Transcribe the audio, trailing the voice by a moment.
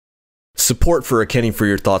Support for a Kenny for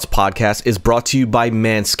Your Thoughts podcast is brought to you by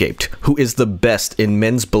Manscaped, who is the best in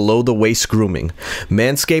men's below-the-waist grooming.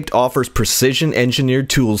 Manscaped offers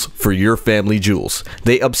precision-engineered tools for your family jewels.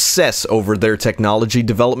 They obsess over their technology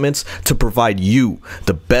developments to provide you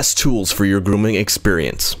the best tools for your grooming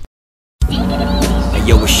experience. Hey,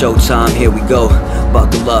 yo, it's showtime, here we go.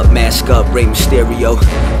 Buckle up, mask up, Rey Mysterio.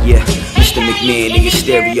 Yeah, Mr. McMahon in your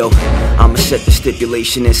stereo. I'ma set the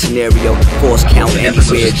stipulation and scenario. Force count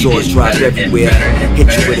anywhere, doors drop everywhere. Hit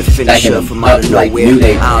you with a finisher from out of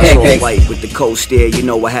nowhere. Eyes all white with the cold stare, you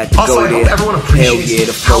know I had to go there. Hell yeah,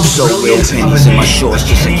 the flow so real. Pennies in my shorts,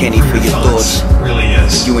 just a Kenny for your thoughts.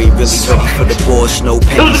 You ain't really ready for the boss. No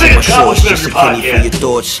pennies in my shorts, just a Kenny for your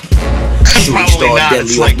thoughts. Shooting star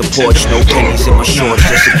deadly off the porch. No pennies in my shorts,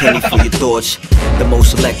 just a Kenny for your thoughts. The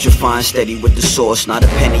most electrifying, steady with the sauce. Not a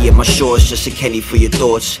penny in my shorts, just a Kenny for your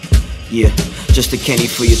thoughts. Yeah, just a Kenny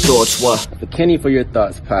for your thoughts. What? The Kenny for Your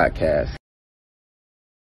Thoughts podcast.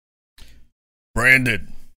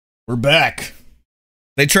 Brandon, we're back.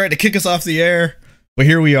 They tried to kick us off the air, but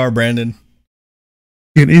here we are, Brandon.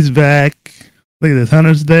 Kenny's back. Look at this.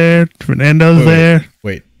 Hunter's there. Fernando's there.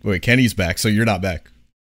 Wait, Kenny's back, so you're not back.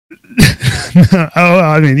 Oh,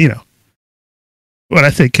 I mean, you know. What I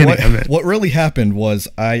say, Kenny. What really happened was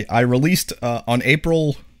I released on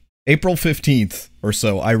April 15th or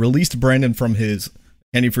so, I released Brandon from his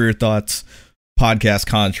Kenny for Your Thoughts podcast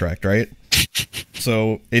contract, right?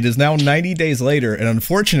 So it is now 90 days later, and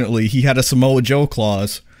unfortunately, he had a Samoa Joe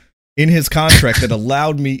clause in his contract that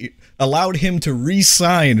allowed him to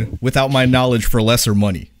re-sign without my knowledge for lesser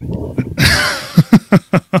money.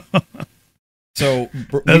 So we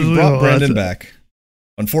brought Brandon back,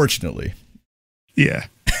 unfortunately. Yeah,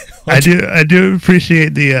 I do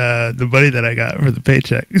appreciate the money that I got for the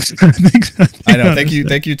paycheck. I know.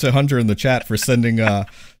 Thank you to Hunter in the chat for sending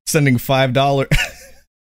 $5.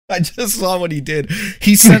 I just saw what he did.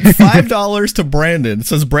 He sent $5 to Brandon. It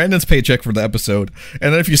says Brandon's paycheck for the episode,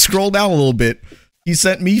 and then if you scroll down a little bit, he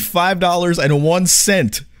sent me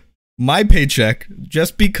 $5.01, my paycheck,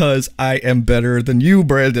 just because I am better than you,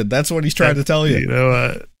 Brandon. That's what he's trying to tell you. You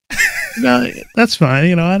know, no, that's fine.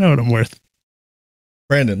 You know, I know what I'm worth.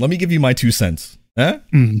 Brandon, let me give you my 2 cents. Huh?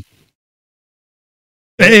 Mm.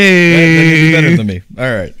 Hey! You're better than me.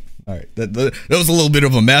 All right. That was a little bit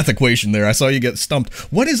of a math equation there. I saw you get stumped.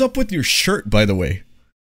 What is up with your shirt, by the way?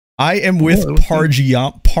 I am with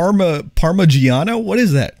Parmigiano. What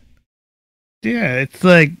is that? Yeah, it's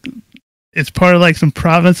like it's part of like some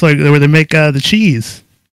province, like where they make the cheese,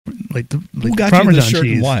 like Who got Parmesan you the shirt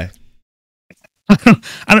cheese. and why?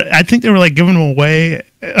 I think they were like giving them away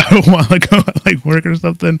a while ago at like work or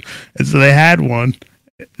something, and so they had one.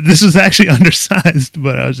 This was actually undersized,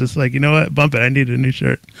 but I was just like, you know what, bump it. I need a new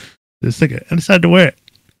shirt. Just stick it. I decided to wear it.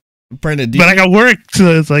 Brandon, but I got work,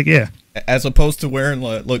 so it's like, yeah. As opposed to wearing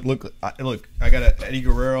look, I got an Eddie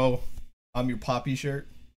Guerrero, I'm your Poppy shirt.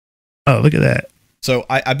 Oh, look at that. So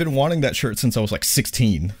I've been wanting that shirt since I was like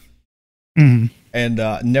 16, mm-hmm.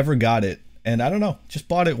 and never got it. And I don't know, just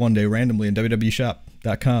bought it one day randomly in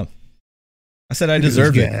www.shop.com. I said I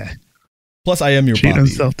deserve it. Plus, I am your Treat Poppy.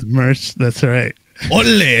 himself to merch. That's right.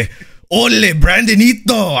 Ole,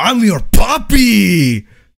 Brandonito, I'm your Poppy.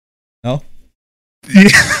 No? Yeah,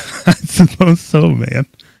 I suppose so, man.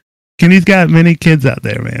 Kenny's got many kids out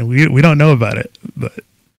there, man. We don't know about it, but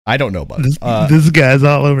I don't know about it. This guy's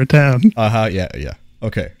all over town. Yeah.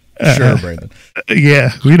 Okay. Sure, Brandon.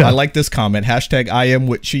 Yeah, we know. I like this comment. Hashtag I am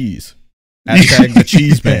with cheese. Hashtag the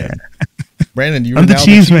cheese man. Brandon, you are now the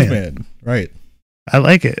cheese man. Right. I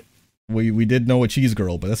like it. We did know a cheese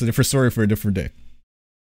girl, but that's a different story for a different day.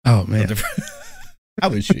 Oh, man. How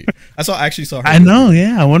is she? I actually saw her. I know,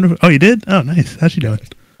 yeah. I wonder. Oh, you did? Oh, nice. How's she doing?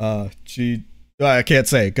 I can't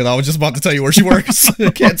say, because I was just about to tell you where she works. I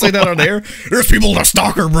can't say that on air. There's people that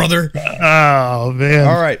stalk her, brother. Oh, man.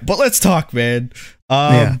 All right, but let's talk, man.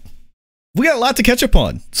 Yeah. We got a lot to catch up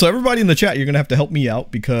on. So everybody in the chat, you're going to have to help me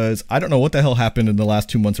out, because I don't know what the hell happened in the last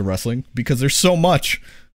 2 months of wrestling, because there's so much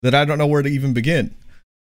that I don't know where to even begin.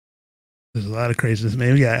 There's a lot of craziness,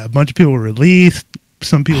 man. We got a bunch of people released.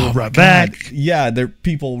 Some people brought back. Yeah, they're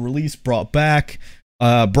people released, brought back.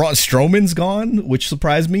 Braun Strowman's gone, which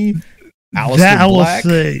surprised me. Aleister Black.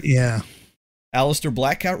 Yeah. Aleister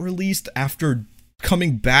Black got released after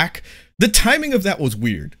coming back. The timing of that was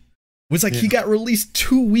weird. It was like he got released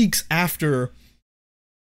 2 weeks after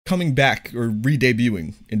coming back or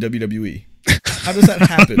re-debuting in WWE. How does that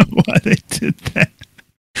happen? Why they did that?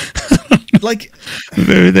 Like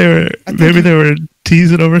maybe they were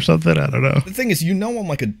teasing over something. I don't know. The thing is, I'm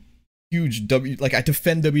like a huge I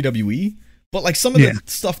defend WWE, but like some of the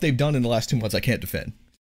stuff they've done in the last 2 months, I can't defend.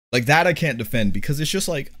 Like that I can't defend because it's just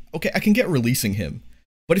like, okay, I can get releasing him.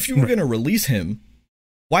 But if you were going to release him,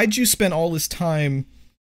 why'd you spend all this time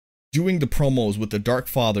doing the promos with the Dark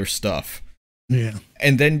Father stuff? Yeah.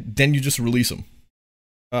 And then you just release him.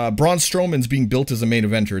 Braun Strowman's being built as a main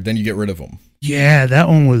eventer, then you get rid of him. Yeah, that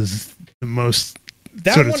one was the most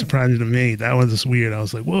That sort of one- surprising to me. That one was just weird. I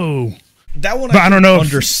was like, whoa. That one But I don't know if-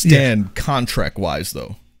 understand contract wise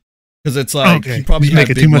though. Because it's like Okay. he probably He's had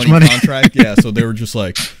making big too much money. contract. Yeah, so they were just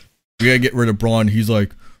like, we gotta get rid of Braun. He's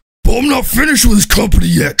like, but I'm not finished with this company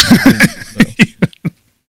yet.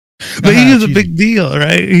 But he was a big deal,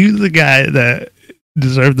 right? He was the guy that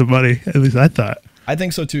deserved the money. At least I thought. I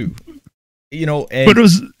think so too. You know, But it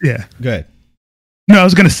was, yeah. go ahead. No, I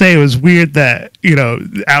was going to say it was weird that,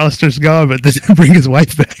 Alistair's gone, but they didn't bring his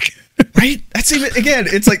wife back. Right? That's even again.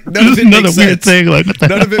 It's like none This of is it another makes weird sense. thing. Like, what the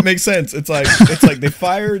None hell? of it makes sense. It's like they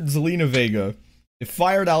fired Zelina Vega, they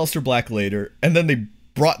fired Aleister Black later, and then they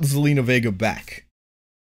brought Zelina Vega back.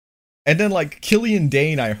 And then like Killian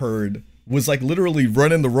Dane, I heard, was like literally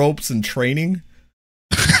running the ropes and training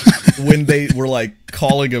when they were like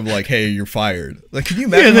calling him like, "Hey, you're fired." Like, can you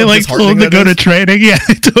imagine? Yeah, they how like told him disheartening to that go to is? training. Yeah,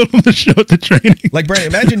 they told him to show up to training. Like, Brandon,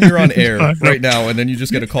 imagine you're on air Fine. right now, and then you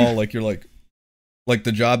just get a call like you're like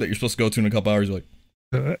the job that you're supposed to go to in a couple hours. You're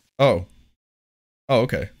like, oh,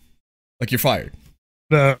 okay, like you're fired.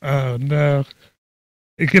 No, oh no.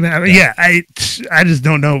 It can happen. Yeah, I just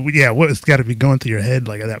don't know. Yeah, what's got to be going through your head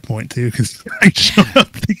like at that point too? Because I show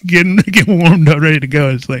up getting warmed up, ready to go.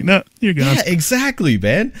 It's like, no, you're gone. Yeah, exactly,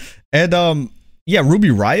 man. And yeah, Ruby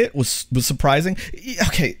Riott was surprising.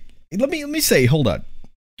 Okay, let me say, hold on.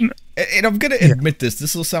 And I'm gonna admit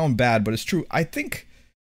this will sound bad, but it's true. I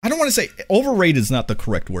don't want to say overrated is not the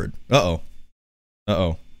correct word. Uh-oh.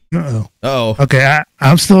 Okay,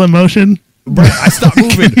 I'm still in motion. Bro, I stopped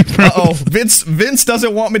moving. Vince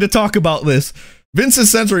doesn't want me to talk about this. Vince is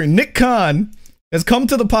censoring. Nick Khan has come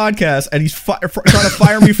to the podcast and he's trying to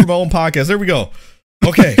fire me from my own podcast. There we go.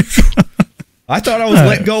 Okay. I thought I was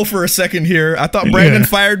let go for a second here. I thought Brandon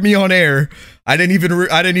fired me on air. I didn't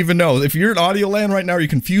even know. If you're in audio land right now, are you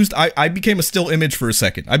confused? I became a still image for a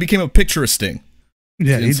second. I became a picture of Sting.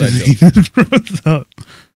 Yeah, he Inside just froze up.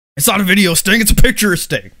 It's not a video of Sting. It's a picture of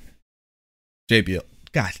Sting. JBL.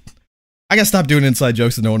 God. I gotta stop doing inside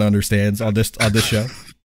jokes that no one understands on this show.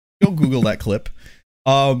 Go Google that clip.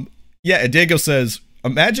 Yeah, and Diego says,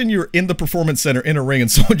 imagine you're in the performance center in a ring and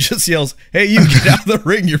someone just yells, "Hey, you get out of the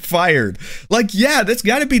ring, you're fired." Like, yeah, that's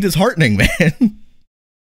gotta be disheartening, man.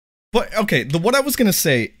 But okay, what I was gonna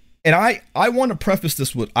say, and I want to preface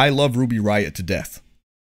this with, I love Ruby Riott to death.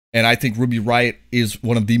 And I think Ruby Riott is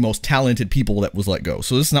one of the most talented people that was let go.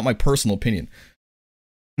 So this is not my personal opinion.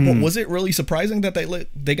 But was it really surprising that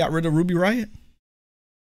they got rid of Ruby Riott?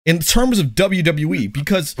 In terms of WWE,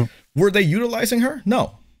 because were they utilizing her?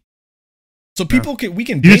 No. So we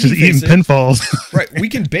can You're just eating babyface it. pinfalls. Right, we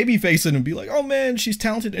can babyface it and be like, oh man, she's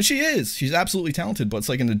talented. And she is. She's absolutely talented. But it's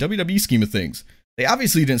like in the WWE scheme of things, they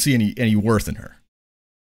obviously didn't see any worth in her.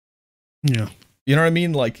 Yeah. You know what I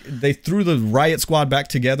mean? Like, they threw the Riot Squad back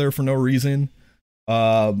together for no reason.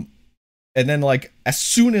 And then, like, as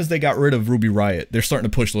soon as they got rid of Ruby Riott, they're starting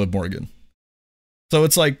to push Liv Morgan. So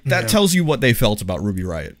it's like, that tells you what they felt about Ruby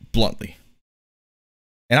Riott, bluntly.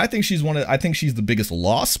 And I think she's the biggest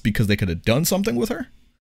loss because they could have done something with her.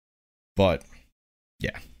 But,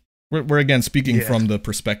 yeah. We're again speaking from the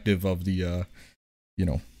perspective of the,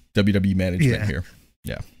 WWE management here.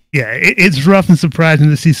 Yeah. Yeah, it's rough and surprising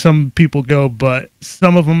to see some people go, but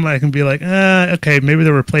some of them I can be like, okay, maybe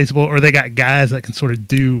they're replaceable, or they got guys that can sort of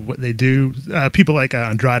do what they do. People like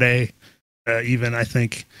Andrade, even, I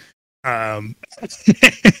think, and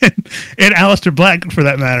Aleister Black, for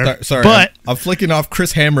that matter. Sorry, but I'm flicking off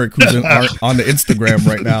Chris Hamrick, who's on the Instagram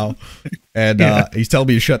right now, and he's telling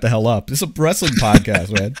me to shut the hell up. This is a wrestling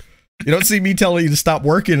podcast, man. You don't see me telling you to stop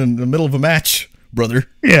working in the middle of a match, brother.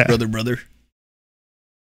 Yeah, brother.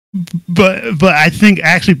 But I think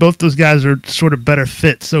actually both those guys are sort of better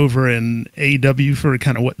fits over in AEW for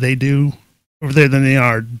kind of what they do over there than they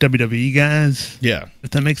are WWE guys. Yeah, if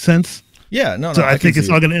that makes sense. Yeah, no. So I think it's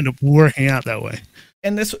all going to end up working out that way.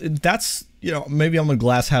 And that's maybe I'm a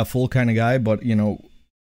glass half full kind of guy, but the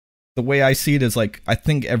way I see it is like, I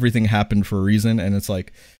think everything happened for a reason, and it's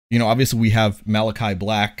like, obviously we have Malachi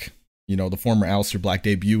Black, the former Aleister Black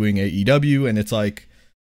debuting AEW, and it's like,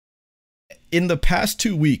 in the past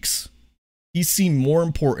 2 weeks, he seemed more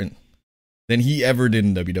important than he ever did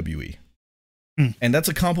in WWE. And that's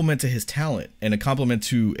a compliment to his talent and a compliment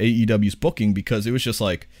to AEW's booking, because it was just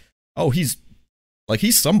like, oh, he's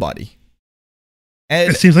somebody.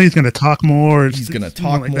 And it seems like he's going to talk more. He's going to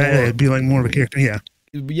talk like more. It'd be like more of a character. Yeah.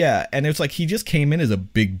 Yeah, and it's like he just came in as a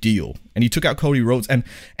big deal, and he took out Cody Rhodes, and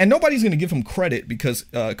nobody's gonna give him credit because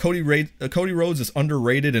Cody Rhodes is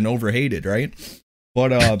underrated and overhated, right?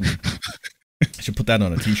 But I should put that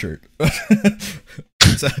on a T-shirt.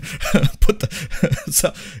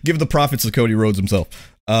 Give the profits to Cody Rhodes himself.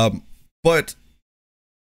 But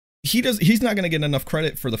he's not gonna get enough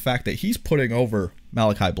credit for the fact that he's putting over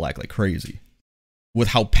Malachi Black like crazy with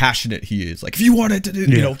how passionate he is. Like, if you wanted to,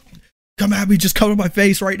 you know. Come at me, just cover my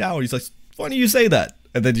face right now. And he's like, funny you say that.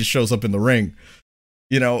 And then he shows up in the ring.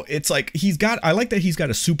 You know, it's like I like that he's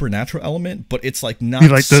got a supernatural element, but it's like not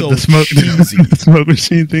like so the smoke, cheesy. The smoke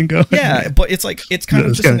machine thing going. Yeah, but it's like, it's kind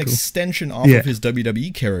of just an cool extension off of his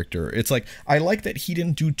WWE character. It's like, I like that he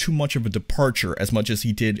didn't do too much of a departure as much as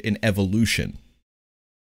he did in Evolution.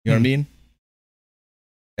 You know what I mean?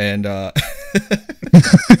 And,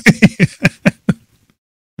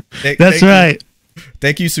 That's right.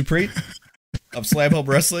 Thank you, Supreet, of Slam Hub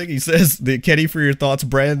Wrestling. He says the Kenny for Your Thoughts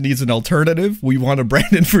brand needs an alternative. We want a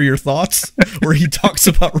Brandon for Your Thoughts, where he talks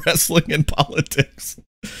about wrestling and politics.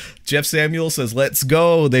 Jeff Samuel says, let's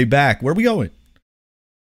go. They back. Where are we going?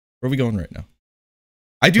 Where are we going right now?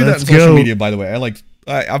 I do that on social media, by the way.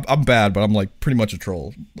 I'm bad, but I'm like pretty much a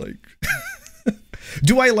troll. Like,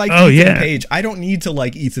 do I like Ethan Page? I don't need to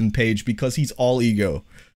like Ethan Page because he's all ego.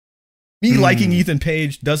 Me liking Ethan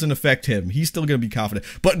Page doesn't affect him. He's still going to be confident.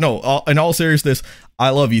 But no, in all seriousness,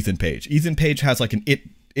 I love Ethan Page. Ethan Page has like an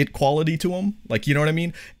it quality to him. Like, you know what I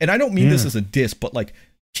mean? And I don't mean this as a diss, but like,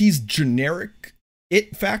 he's generic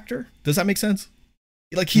it factor. Does that make sense?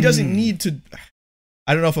 Like, he doesn't need to,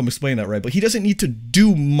 I don't know if I'm explaining that right, but he doesn't need to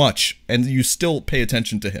do much and you still pay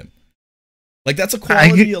attention to him. Like, that's a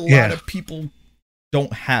quality a lot of people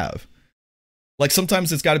don't have. Like,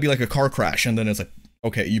 sometimes it's got to be like a car crash and then it's like,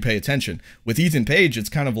 okay, you pay attention. With Ethan Page, it's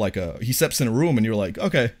kind of like he steps in a room and you're like,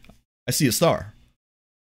 okay, I see a star.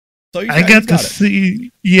 So I got to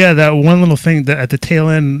see, that one little thing that at the tail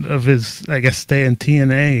end of his, I guess, stay in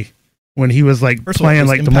TNA when he was like playing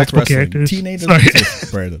like the multiple characters.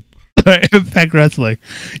 Brandon. Impact Wrestling.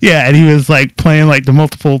 Yeah, and he was like playing like the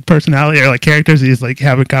multiple personality or like characters. He's like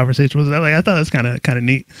having conversations with them. Like, I thought that's kind of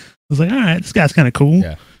neat. I was like, all right, this guy's kind of cool.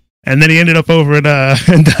 Yeah. And then he ended up over at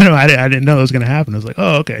Dynamite. I didn't know it was going to happen. I was like,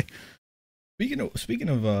 oh, okay. Speaking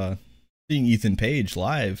of seeing Ethan Page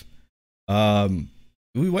live,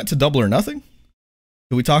 we went to Double or Nothing.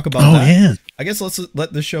 Can we talk about that? Yeah. I guess let's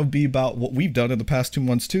let this show be about what we've done in the past 2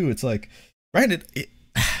 months too. It's like, Brandon,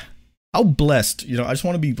 how blessed, I just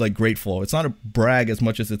want to be like grateful. It's not a brag as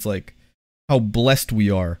much as it's like how blessed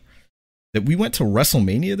we are that we went to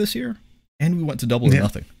WrestleMania this year and we went to Double or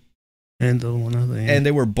Nothing. And the one other, and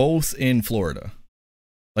they were both in Florida.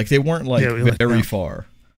 Like, they weren't like very far.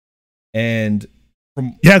 And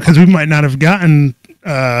because we might not have gotten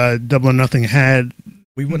Double or Nothing had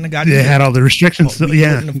we wouldn't have gotten. They had all the restrictions. We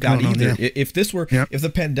wouldn't have gotten either. If this were if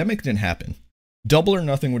the pandemic didn't happen, Double or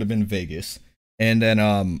Nothing would have been Vegas, and then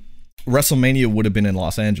WrestleMania would have been in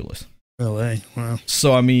Los Angeles. LA. Wow.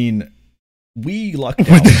 So I mean, we lucked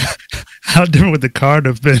out. How different would the card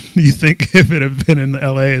have been, you think, if it had been in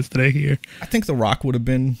LA instead of here? I think The Rock would have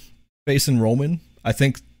been facing Roman. I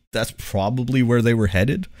think that's probably where they were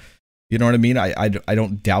headed. You know what I mean? I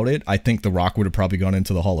don't doubt it. I think The Rock would have probably gone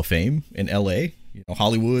into the Hall of Fame in LA,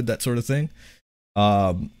 Hollywood, that sort of thing.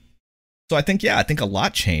 So I think a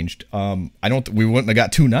lot changed. We wouldn't have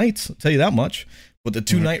got 2 nights, I'll tell you that much. But the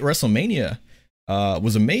 2-night WrestleMania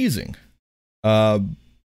was amazing.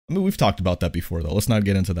 I mean, we've talked about that before, though. Let's not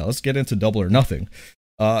get into that. Let's get into Double or Nothing.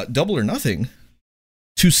 Double or Nothing,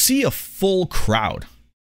 to see a full crowd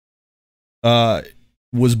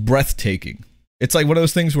was breathtaking. It's like one of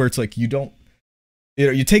those things where it's like you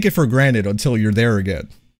take it for granted until you're there again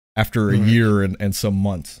after a year and some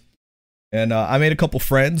months. And I made a couple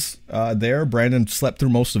friends there. Brandon slept through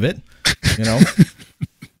most of it,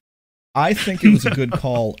 I think it was a good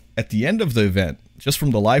call at the end of the event, just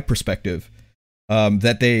from the live perspective,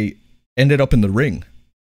 that they ended up in the ring.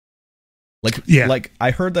 Like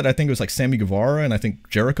I heard that, I think it was like Sammy Guevara and I think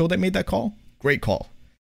Jericho that made that call. Great call.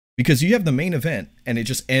 Because you have the main event and it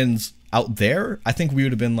just ends out there. I think we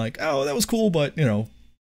would have been like, oh, that was cool, but it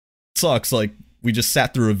sucks. Like, we just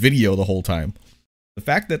sat through a video the whole time. The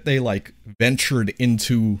fact that they like ventured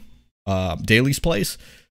into Daly's place,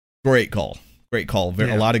 great call. Great call.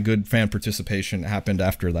 A lot of good fan participation happened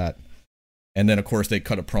after that. And then, of course, they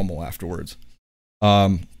cut a promo afterwards.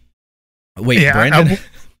 Brandon,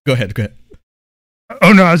 go ahead.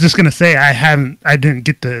 Oh no, I was just gonna say I didn't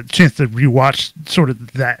get the chance to rewatch sort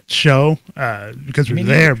of that show because we were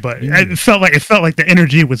there, but it felt like the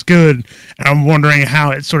energy was good, and I'm wondering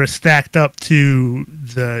how it sort of stacked up to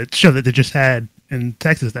the show that they just had in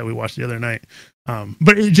Texas that we watched the other night.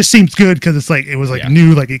 But it just seems good because it's like it was like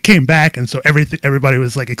new, like it came back, and so everybody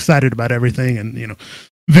was like excited about everything, and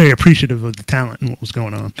very appreciative of the talent and what was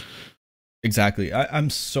going on. Exactly. I'm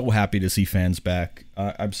so happy to see fans back.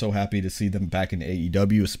 I'm so happy to see them back in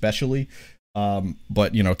AEW, especially.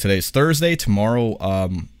 But today's Thursday. Tomorrow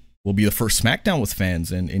will be the first SmackDown with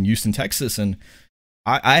fans in Houston, Texas, and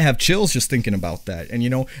I have chills just thinking about that. And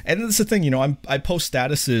and that's the thing. I post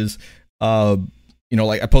statuses.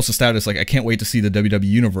 Like I post a status like I can't wait to see the WWE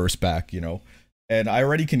Universe back. And I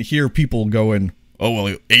already can hear people going, "Oh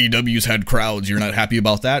well, AEW's had crowds. You're not happy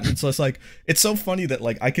about that." And so it's like it's so funny that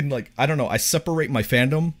like I can like I don't know. I separate my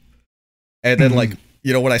fandom, and then like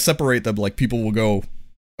when I separate them, like people will go,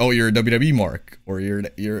 "Oh, you're a WWE mark," or "You're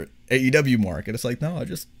AEW mark," and it's like no, I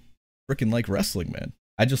just freaking like wrestling, man.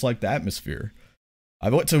 I just like the atmosphere. I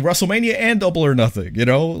went to WrestleMania and Double or Nothing,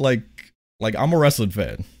 like I'm a wrestling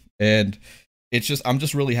fan, and I'm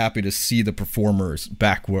just really happy to see the performers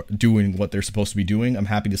back doing what they're supposed to be doing. I'm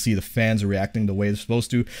happy to see the fans reacting the way they're supposed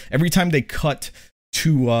to. Every time they cut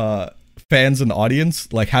to fans in the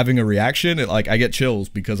audience, like having a reaction, I get chills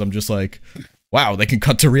because I'm just like, wow, they can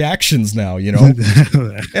cut to reactions now,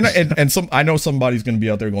 and some I know somebody's gonna be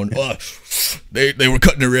out there going, oh, they were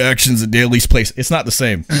cutting the reactions at Daly's place. It's not the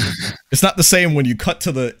same. It's not the same when you cut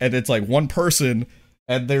to and it's like one person.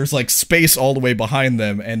 And there's like space all the way behind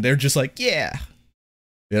them, and they're just like, yeah,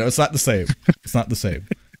 it's not the same. It's not the same.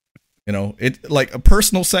 It like a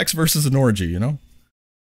personal sex versus an orgy. You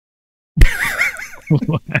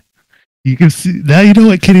can see now. You know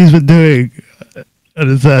what Kenny's been doing at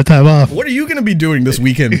his time off. What are you going to be doing this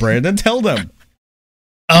weekend, Brandon? Tell them.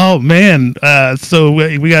 Oh man, so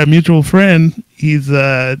we got a mutual friend. He's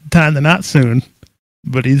tying the knot soon,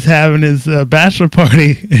 but he's having his bachelor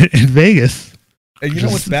party in Vegas. And you know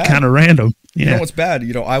what's bad? Kind of random. Yeah. You know what's bad?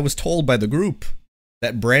 I was told by the group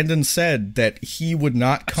that Brandon said that he would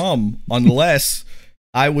not come unless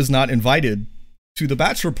I was not invited to the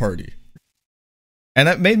bachelor party. And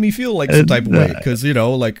that made me feel like some type of way because,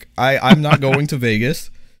 I'm not going to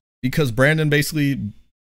Vegas because Brandon basically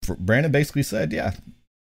said, yeah,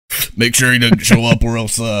 make sure he doesn't show up or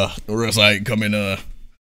else I ain't coming, and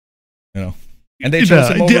they chose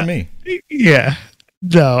him over me. Yeah.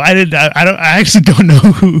 No, I didn't. I actually don't know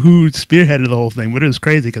who spearheaded the whole thing, but it was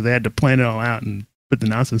crazy because they had to plan it all out and put the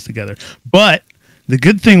nonsense together. But the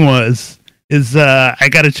good thing is I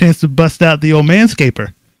got a chance to bust out the old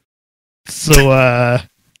manscaper. So,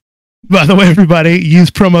 by the way, everybody use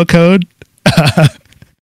promo code.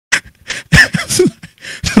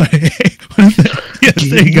 What is it? Yes,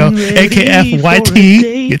 there you go.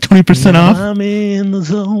 AKFYT. Get 20% off. I'm in the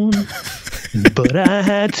zone. But I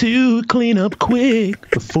had to clean up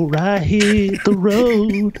quick before I hit the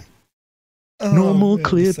road. Normal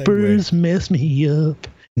clippers mess me up.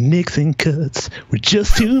 Nixon cuts were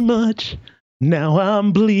just too much. Now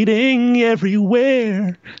I'm bleeding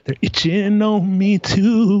everywhere. They're itching on me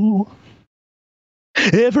too.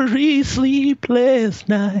 Every sleepless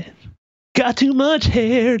night. Got too much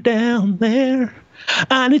hair down there.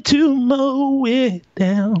 I need to mow it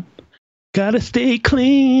down. Gotta stay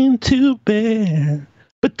clean to bear,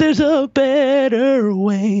 but there's a better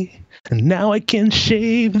way. And now I can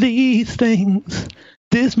shave these things.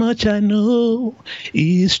 This much I know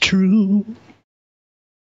is true.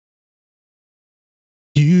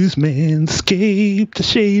 Use Manscaped to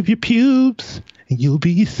shave your pubes, and you'll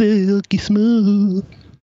be silky smooth.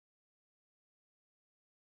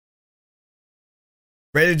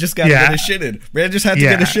 Brandon just got to get his shit in. Brandon just had to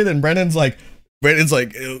get his shit in. Brandon's like,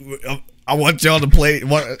 I want y'all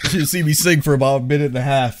to see me sing for about a minute and a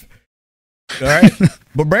half. All right,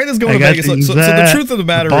 but Brandon's going to Vegas. So the truth of the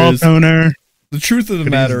matter is, the truth of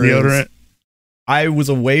the matter is, I was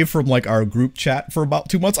away from like our group chat for about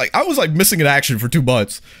 2 months. Like I was like missing in action for 2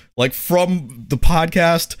 months, like from the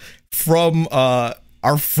podcast, from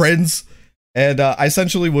our friends, and I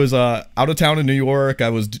essentially was out of town in New York. I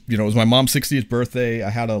was, it was my mom's 60th birthday. I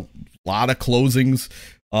had a lot of closings,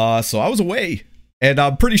 so I was away. And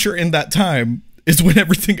I'm pretty sure in that time is when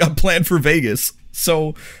everything got planned for Vegas.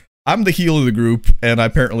 So I'm the heel of the group, and I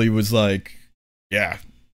apparently was like, yeah.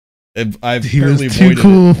 I've apparently avoided too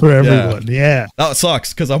cool for everyone. Yeah. That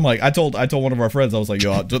sucks because I'm like, I told one of our friends, I was like,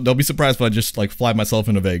 yo, don't be surprised if I just like fly myself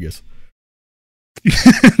into Vegas.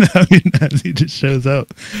 I mean, he just shows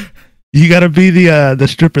up. You got to be the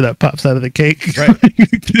stripper that pops out of the cake, right?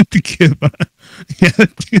 To give,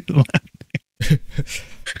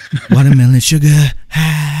 watermelon sugar.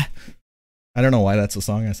 I don't know why that's a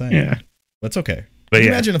song I sang. Yeah, but it's okay. But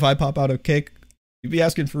imagine if I pop out a cake, you'd be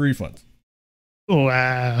asking for refunds.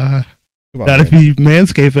 Wow. Not if you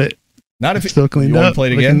manscape it. Not if still cleaned you want up, to play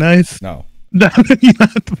it looking again. nice. No. No, you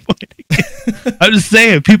don't have to play it again. I'm just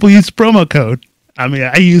saying, people use promo code. I mean,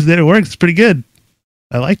 I used it. It works. It's pretty good.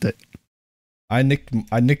 I liked it. I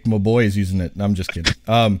nicked my boys using it. No, I'm just kidding.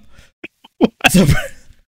 So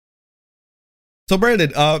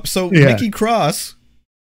Brandon, Nikki Cross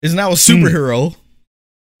is now a superhero.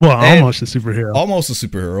 Well, almost a superhero. Almost a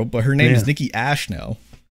superhero, but her name is Nikki Ash now.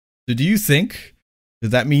 So do you think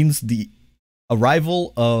that means the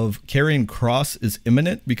arrival of Karrion Kross is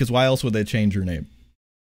imminent? Because why else would they change her name?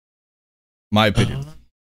 My opinion.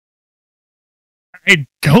 I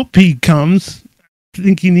hope he comes. I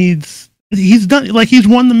think he's done, like, he's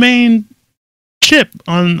won the main chip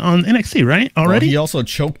on NXT, right? Already? Well, he also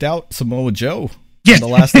choked out Samoa Joe in the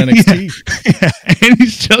last NXT. Yeah, and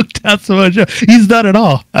he's choked out Samoa Joe. He's done it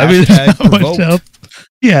all. I mean, there's not much else.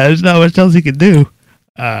 Yeah, there's not much else he can do.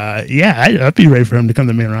 I'd be ready for him to come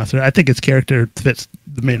to the main roster. I think his character fits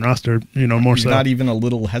the main roster, more so. Not even a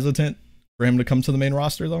little hesitant for him to come to the main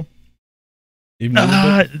roster, though? Even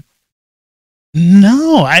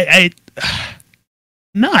no, I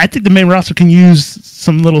think the main roster can use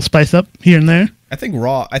some little spice up here and there. I think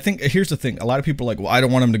Raw, here's the thing. A lot of people are like, well, I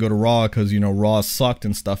don't want him to go to Raw because, Raw sucked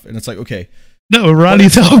and stuff. And it's like, okay. No, Raw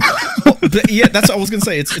needs help. Yeah, that's what I was going to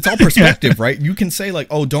say. It's all perspective, right? You can say like,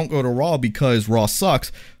 oh, don't go to Raw because Raw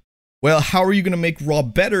sucks. Well, how are you going to make Raw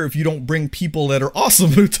better if you don't bring people that are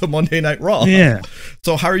awesome to Monday Night Raw? Yeah.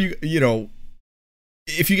 So how are you,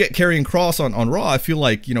 if you get Karrion Kross on Raw, I feel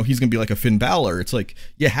like, he's going to be like a Finn Balor. It's like,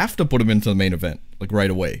 you have to put him into the main event, like right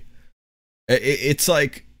away. It's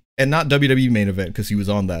like, and not WWE main event because he was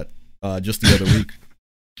on that just the other week.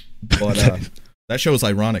 But that show is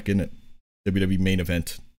ironic, isn't it? WWE main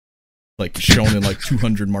event, like shown in like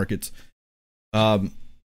 200 markets. But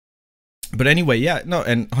anyway, yeah, no.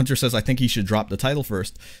 And Hunter says I think he should drop the title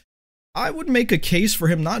first. I would make a case for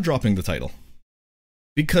him not dropping the title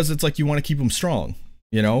because it's like you want to keep him strong,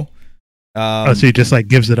 so he just like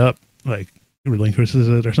gives it up, like relinquishes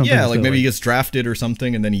it or something. Yeah, like maybe he gets drafted or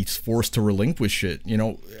something, and then he's forced to relinquish it.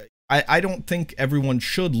 I don't think everyone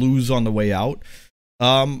should lose on the way out.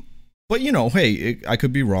 But hey, I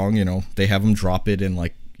could be wrong. They have him drop it in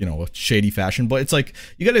like a shady fashion, but it's like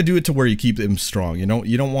you got to do it to where you keep him strong.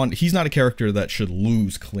 You don't want. He's not a character that should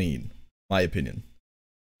lose clean, my opinion.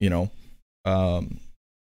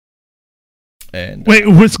 And wait,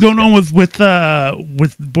 what's going on with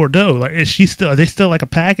Bordeaux? Like, are they still like a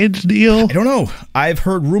package deal? I don't know. I've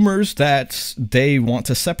heard rumors that they want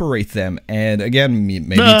to separate them, and again, maybe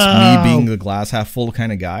it's me being the glass half full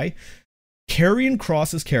kind of guy. Karrion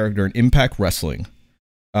Kross's character in Impact Wrestling,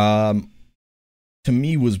 to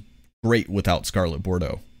me, was great without Scarlett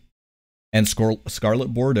Bordeaux, and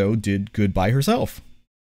Scarlett Bordeaux did good by herself.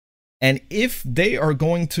 And if they are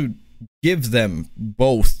going to give them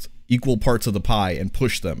both equal parts of the pie and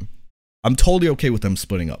push them, I'm totally okay with them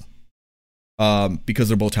splitting up, because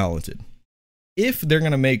they're both talented. If they're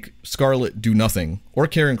gonna make Scarlett do nothing, or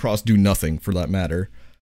Karrion Kross do nothing for that matter,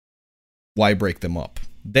 why break them up?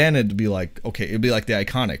 Then it'd be like, okay, it'd be like the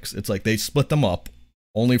Iconics. It's like they split them up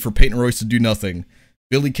only for Peyton Royce to do nothing.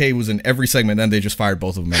 Billy Kay was in every segment, then they just fired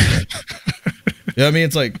both of them anyway. You know what I mean?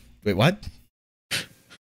 It's like, wait, what?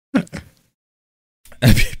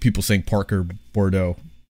 People saying Parker Bordeaux.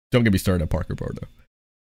 Don't get me started on Parker Bordeaux.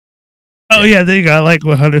 Oh yeah, there you go. I like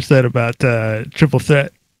what Hunter said about triple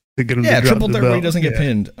threat. To get him to triple threat where he belt. doesn't get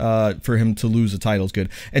pinned. For him to lose the title is good.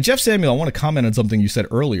 And Jeff Samuel, I want to comment on something you said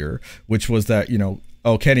earlier, which was that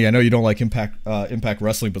oh Kenny, I know you don't like Impact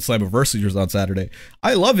Wrestling, but Slammiversary was on Saturday.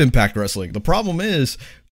 I love Impact Wrestling. The problem is,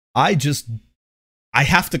 I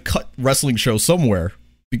have to cut wrestling shows somewhere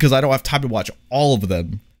because I don't have time to watch all of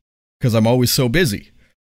them because I'm always so busy.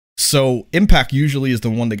 So Impact usually is the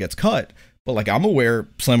one that gets cut, but like I'm aware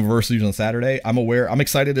Slammiversary on Saturday. I'm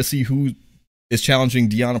excited to see who is challenging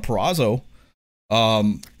Deonna Purrazzo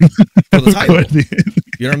for the title.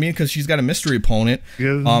 You know what I mean? Because she's got a mystery opponent.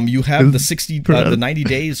 You have the 90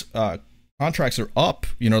 days contracts are up.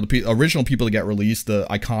 The original people that got released, the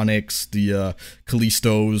Iconics, the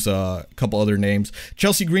Kalistos, a couple other names.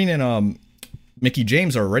 Chelsea Green and Mickie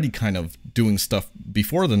James are already kind of doing stuff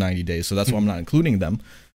before the 90 days, so that's why I'm not including them.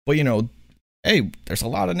 But hey, there's a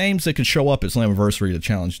lot of names that could show up at Slammiversary to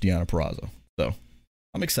challenge Deonna Purrazzo. So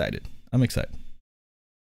I'm excited.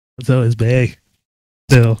 So is Bay,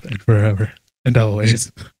 still and forever and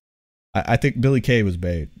always. I think Billy Kay was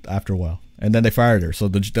Bay after a while, and then they fired her. So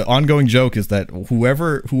the ongoing joke is that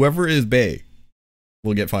whoever is Bay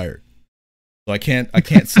will get fired. So I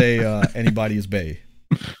can't say anybody is Bay.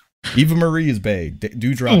 Eva Marie is Bay.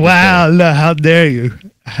 Doudrop. Wow! No, how dare you?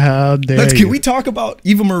 How dare you? Can we talk about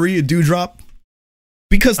Eva Marie and Doudrop?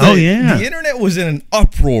 Because the internet was in an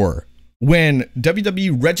uproar when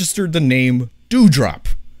WWE registered the name Doudrop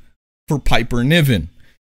for Piper Niven.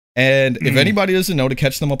 And if anybody doesn't know, to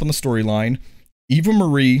catch them up on the storyline, Eva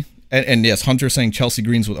Marie, and yes, Hunter's saying Chelsea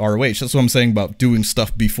Green's with ROH. That's what I'm saying about doing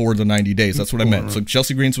stuff before the 90 days. That's what I meant. So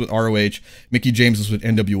Chelsea Green's with ROH, Mickey James is with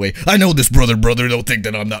NWA. I know this, brother. Don't think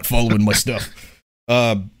that I'm not following my stuff.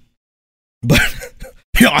 But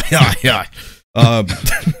yeah.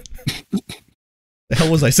 The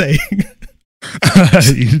hell was I saying?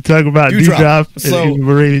 You talk about Doudrop. So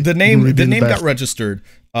the name got registered.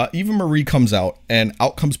 Eva Marie comes out, and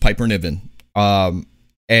out comes Piper Niven.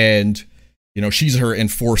 And you know, she's her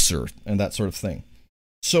enforcer and that sort of thing.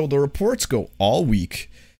 So the reports go all week.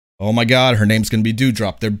 Oh my God, her name's going to be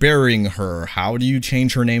Doudrop. They're burying her. How do you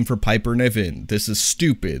change her name for Piper Niven? This is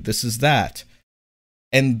stupid. This is that.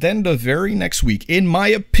 And then the very next week, in my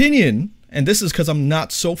opinion, and this is because I'm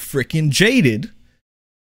not so freaking jaded,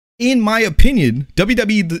 in my opinion,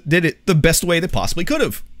 WWE did it the best way they possibly could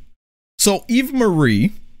have. So Eva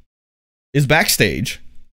Marie is backstage,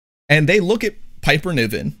 and they look at Piper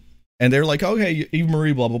Niven, and they're like, okay, Eva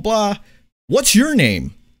Marie, blah, blah, blah. What's your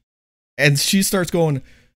name? And she starts going,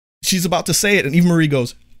 she's about to say it, and Eva Marie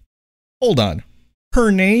goes, hold on,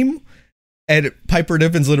 her name? And Piper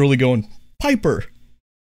Niven's literally going, Piper,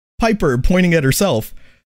 pointing at herself.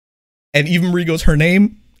 And Eva Marie goes, her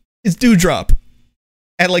name is Doudrop.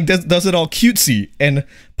 And like does it all cutesy. And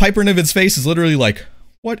Piper Niven's face is literally like,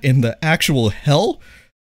 what in the actual hell?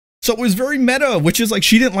 So it was very meta, which is like,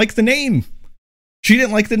 she didn't like the name. She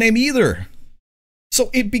didn't like the name either.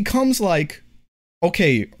 So it becomes like,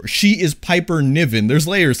 okay, she is Piper Niven. There's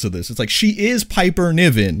layers to this. It's like, she is Piper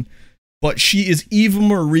Niven, but she is Eva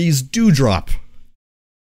Marie's Doudrop.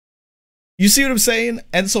 You see what I'm saying?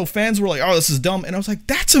 And so fans were like, oh, this is dumb. And I was like,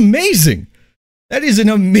 that's amazing. That is an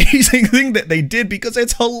amazing thing that they did, because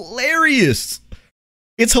it's hilarious.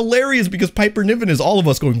 It's hilarious because Piper Niven is all of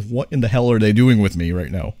us going, what in the hell are they doing with me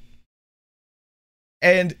right now?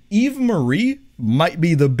 And Eva Marie might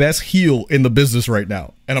be the best heel in the business right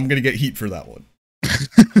now. And I'm going to get heat for that one.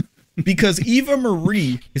 Because Eva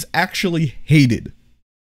Marie is actually hated.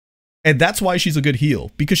 And that's why she's a good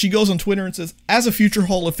heel. Because she goes on Twitter and says, as a future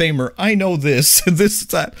Hall of Famer, I know this and this,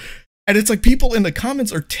 that. And it's like people in the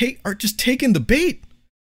comments are just taking the bait.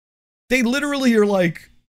 They literally are like,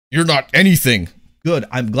 you're not anything. Good.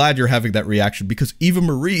 I'm glad you're having that reaction, because Eva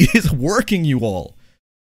Marie is working you all.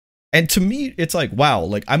 And to me, it's like, wow,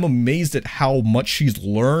 like I'm amazed at how much she's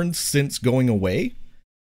learned since going away.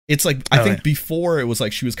 It's like, I think before it was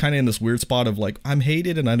like she was kind of in this weird spot of like, I'm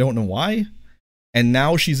hated and I don't know why. And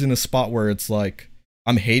now she's in a spot where it's like,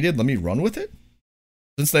 I'm hated, let me run with it.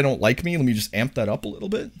 Since they don't like me, let me just amp that up a little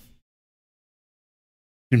bit.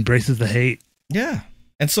 Embraces the hate. Yeah.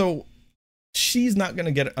 And so she's not going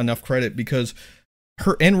to get enough credit, because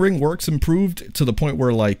her in-ring work's improved to the point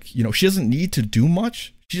where, like, you know, she doesn't need to do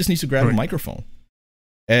much. She just needs to grab a microphone.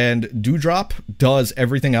 And Doudrop does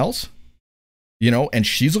everything else, you know, and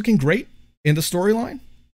she's looking great in the storyline.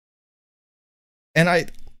 And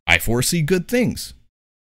I foresee good things.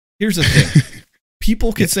 Here's the thing.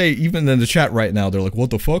 People could say, even in the chat right now, they're like,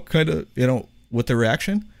 what the fuck? Kind of, you know, with their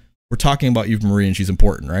reaction. We're talking about Eva Marie, and she's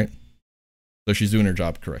important, right? So she's doing her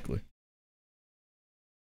job correctly.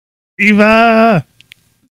 Eva!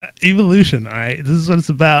 Evolution, all right? This is what it's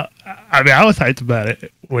about. I mean, I was hyped about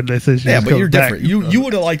it when they said she was but you're back. different. You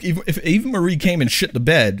would have liked, if Eva Marie came and shit the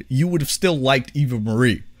bed, you would have still liked Eva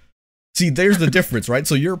Marie. See, there's the difference, right?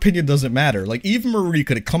 So your opinion doesn't matter. Like, Eva Marie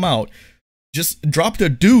could have come out, just dropped a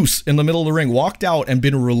deuce in the middle of the ring, walked out, and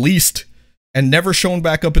been released, and never shown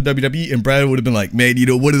back up in WWE, and Brad would have been like, man, you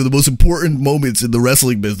know, one of the most important moments in the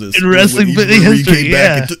wrestling business. In wrestling business, came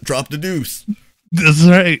back and dropped a deuce. That's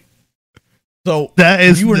right. So that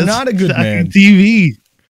is, you were not a good man. TV.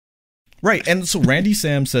 Right, and so Randy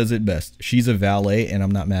Sam says it best. She's a valet, and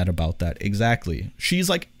I'm not mad about that. Exactly. She's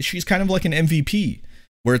kind of like an MVP,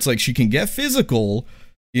 where it's like she can get physical.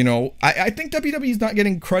 You know, I think WWE's not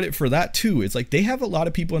getting credit for that too. It's like they have a lot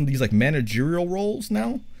of people in these like managerial roles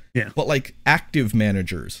now. Yeah. But like active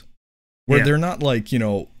managers, where they're not like, you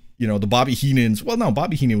know, the Bobby Heenans. Well, no,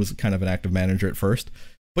 Bobby Heenan was kind of an active manager at first,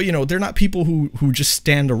 but you know, they're not people who just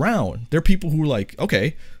stand around. They're people who are like,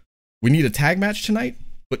 okay, we need a tag match tonight,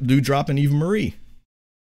 but Doudrop and Eva Marie.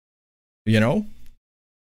 You know?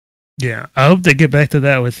 Yeah, I hope they get back to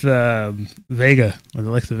that with Vega, with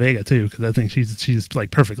Alexa Vega too, because I think she's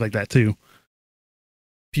like perfect like that too.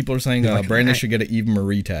 People are saying like Brandon should get an Eva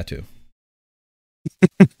Marie tattoo.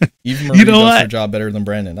 Eva Marie does her job better than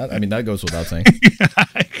Brandon. I mean, that goes without saying.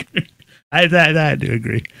 I do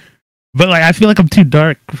agree, but like I feel like I'm too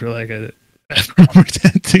dark for like a rubber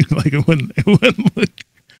tattoo. Like it wouldn't look.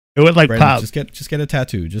 It would like Brandon, pop. just get a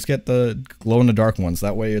tattoo. Just get the glow in the dark ones.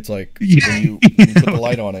 That way, it's like Yeah. when you put the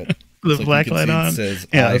light on it, The it's like black you can light see on. It says,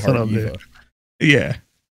 Yeah, "I that's what heart I'll do. Eva." Yeah,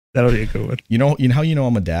 that'll be a good one. You know how you know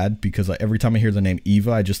I'm a dad because every time I hear the name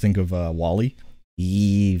Eva, I just think of Wally.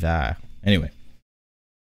 Eva. Anyway,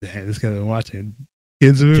 Damn, this guy's been watching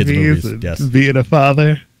kids movies and yes. being a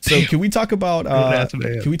father. so can we talk about That's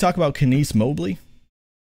bad. Kenise Mobley?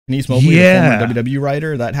 Kenise Mobley, Yeah. the former WWE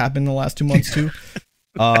writer, that happened in the last 2 months too.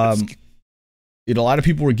 A lot of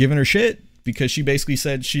people were giving her shit because she basically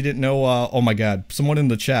said she didn't know. Oh my God! Someone in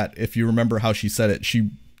the chat, if you remember how she said it, she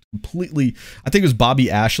completely. I think it was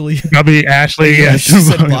Bobby Ashley. Bobby Ashley. Yeah, She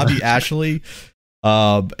said Bobby Ashley.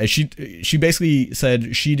 And she basically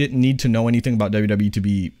said she didn't need to know anything about WWE to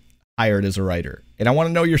be hired as a writer. And I want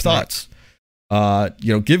to know your thoughts.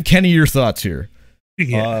 Give Kenny your thoughts here.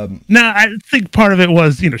 Yeah. No, I think part of it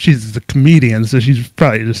was, she's a comedian, so she's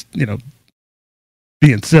probably just,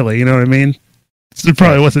 being silly. You know what I mean? So it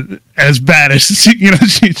probably wasn't as bad as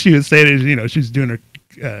she was saying. She's doing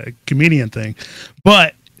her comedian thing,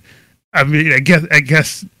 but I mean, I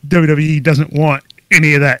guess WWE doesn't want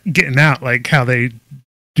any of that getting out, like how they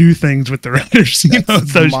do things with the writers.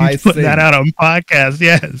 So she's putting that out on podcasts.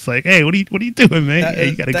 Yeah, it's like, hey, what are you doing, man?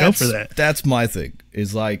 You got to go for that. That's my thing.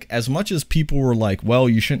 Is like, as much as people were like, well,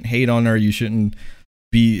 you shouldn't hate on her, you shouldn't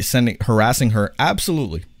be harassing her.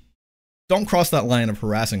 Absolutely, don't cross that line of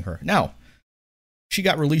harassing her. Now, she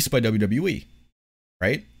got released by WWE,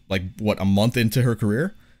 right? Like, what, a month into her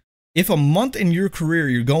career? If a month in your career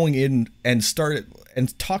you're going in and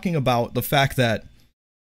talking about the fact that,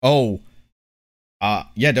 WWE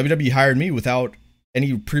hired me without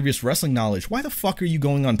any previous wrestling knowledge, why the fuck are you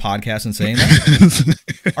going on podcasts and saying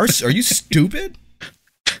that? Are you stupid?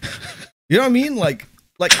 You know what I mean? Like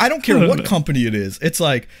I don't care what company it is. It's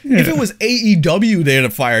like, if it was AEW, they'd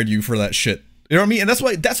have fired you for that shit. You know what I mean? And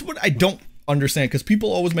that's what I don't understand, because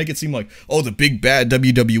people always make it seem like, oh, the big bad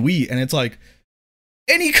WWE, and it's like,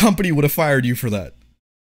 any company would have fired you for that,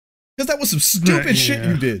 because that was some stupid shit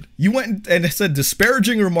you did. You went and said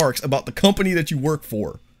disparaging remarks about the company that you work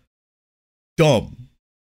for. Dumb.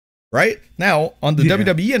 Right? Now, on the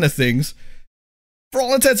WWE end of things, for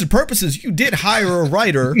all intents and purposes, you did hire a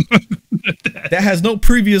writer that has no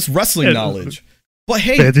previous wrestling knowledge. But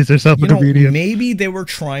hey, maybe they were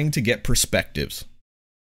trying to get perspectives.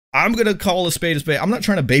 I'm going to call a spade a spade. I'm not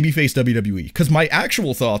trying to babyface WWE, because my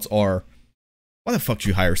actual thoughts are, why the fuck do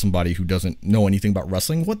you hire somebody who doesn't know anything about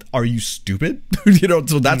wrestling? What, are you stupid?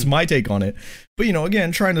 So that's my take on it. But,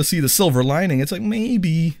 again, trying to see the silver lining, it's like,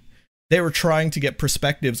 maybe they were trying to get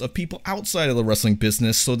perspectives of people outside of the wrestling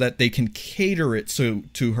business so that they can cater it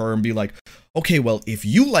to her and be like, okay, well, if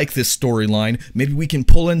you like this storyline, maybe we can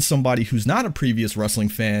pull in somebody who's not a previous wrestling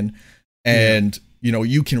fan, and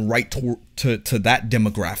you can write to that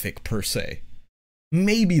demographic per se.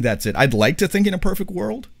 Maybe that's it. I'd like to think in a perfect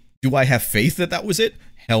world. Do I have faith that was it?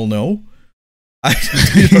 Hell no.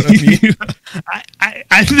 You know what I mean?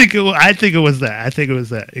 I think it was that. I think it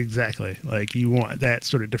was that, exactly. Like, you want that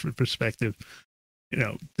sort of different perspective,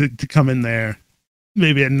 to come in there,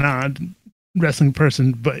 maybe a non-wrestling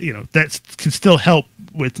person, but that can still help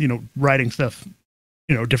with writing stuff,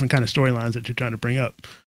 different kind of storylines that you're trying to bring up.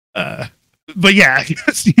 But yeah, I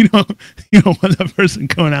guess you want that person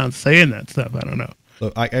going out and saying that stuff. I don't know.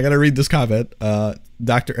 So I gotta read this comment.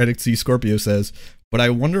 Dr. NXT Scorpio says, but I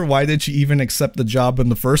wonder, why did she even accept the job in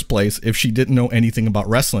the first place if she didn't know anything about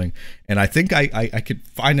wrestling? And I think I could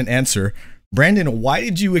find an answer. Brandon, why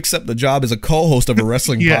did you accept the job as a co-host of a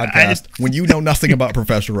wrestling podcast when you know nothing about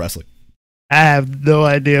professional wrestling? I have no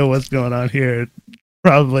idea what's going on here,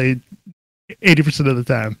 probably 80% of the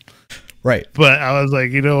time. Right. But I was like,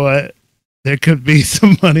 you know what? There could be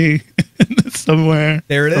some money somewhere.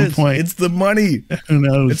 There it is. Point. It's the money. Who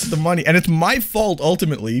knows? It's the money. And it's my fault,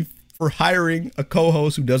 ultimately, for hiring a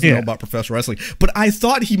co-host who doesn't know about professional wrestling. But I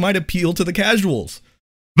thought he might appeal to the casuals.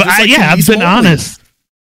 But I've been honest.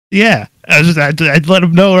 Yeah. I'd let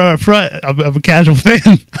him know up front. I'm a casual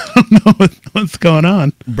fan. I don't know what's going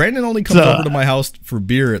on. Brandon only comes over to my house for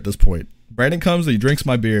beer at this point. Brandon comes and he drinks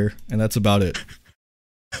my beer, and that's about it.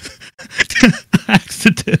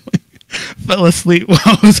 Accidentally fell asleep while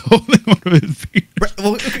I was holding one of his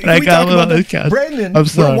beers. I got on the couch. Brandon,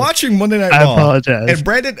 we're watching Monday Night Raw. I apologize. And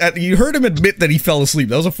Brandon, you heard him admit that he fell asleep.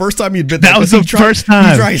 That was the first time he admitted that. That was the first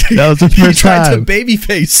time. That was the first time. He tried to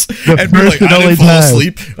babyface and be like, I didn't fall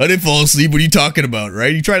asleep. I didn't fall asleep. What are you talking about,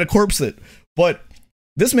 right? He tried to corpse it. But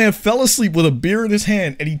this man fell asleep with a beer in his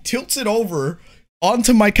hand, and he tilts it over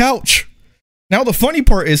onto my couch. Now the funny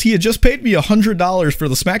part is he had just paid me $100 for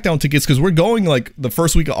the SmackDown tickets because we're going like the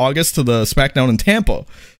first week of August to the SmackDown in Tampa.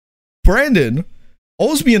 Brandon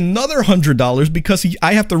owes me another $100 because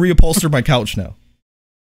I have to reupholster my couch now.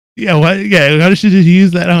 Yeah, what? Yeah, how should you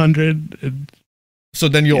use that 100? So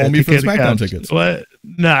then you'll owe me for the SmackDown tickets. What?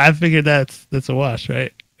 No, I figured that's a wash,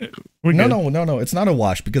 right? No, it's not a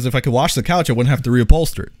wash because if I could wash the couch, I wouldn't have to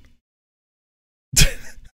reupholster it.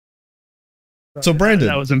 So Brandon,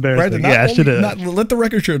 that was embarrassing. Yeah, I should have. Let the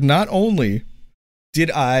record show. Not only did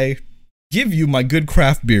I give you my good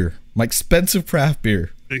craft beer, my expensive craft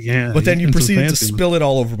beer, but then you proceeded to spill it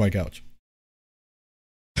all over my couch.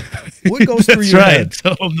 What goes through your head?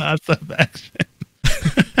 So non-stop action.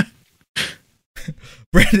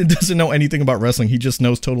 Brandon doesn't know anything about wrestling. He just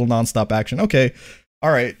knows total nonstop action. Okay, all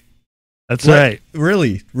right. That's right.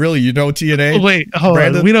 Really, you know TNA? Oh, wait, hold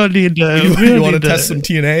on. We don't need to. You want to test some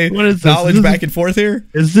TNA knowledge back and forth here?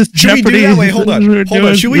 Is this Should Jeopardy? we do that? Wait, hold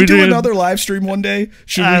on. Should we do another live stream one day?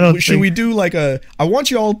 Should we do like a? I want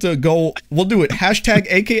you all to go. We'll do it. Hashtag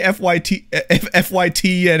AKFYTNA.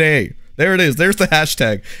 There it is. There's the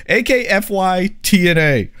hashtag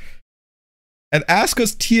AKFYTNA. And ask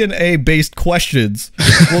us TNA based questions.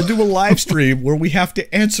 We'll do a live stream where we have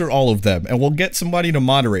to answer all of them, and we'll get somebody to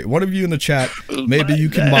moderate. One of you in the chat, maybe you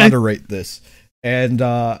can moderate this, and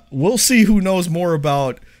we'll see who knows more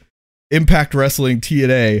about Impact Wrestling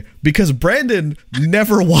TNA, because Brandon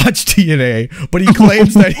never watched TNA, but he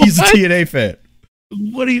claims that he's a TNA fan.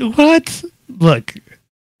 What? Look,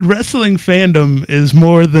 wrestling fandom is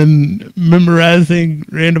more than memorizing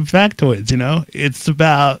random factoids. You know, it's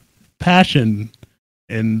about passion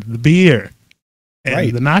and the beer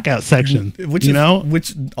and the knockout section, which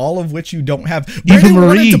all of which you don't have. Even Marie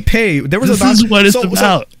wanted to pay. There was this is what it's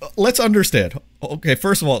about. So, let's understand. Okay,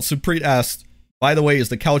 first of all, Supreet asked, by the way, is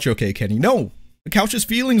the couch okay, Kenny? No, the couch's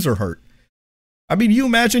feelings are hurt. I mean, you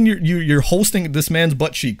imagine you're hosting this man's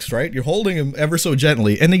butt cheeks, right? You're holding him ever so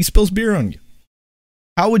gently, and he spills beer on you.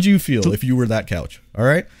 How would you feel if you were that couch? All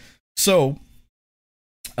right. So,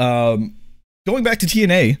 going back to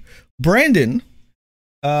TNA, Brandon,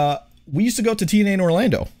 we used to go to TNA in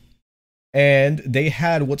Orlando, and they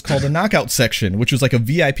had what's called a knockout section, which was like a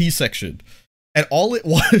VIP section, and all it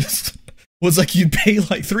was like you'd pay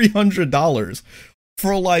like $300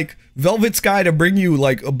 for like Velvet Sky to bring you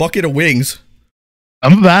like a bucket of wings.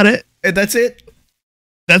 I'm about it, and that's it.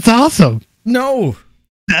 That's awesome. No,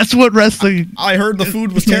 that's what wrestling. I heard the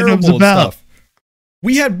food was terrible and stuff.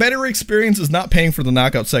 We had better experiences not paying for the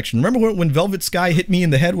knockout section. Remember when Velvet Sky hit me in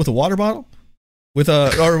the head with a water bottle? With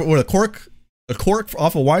a cork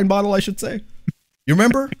off a wine bottle, I should say. You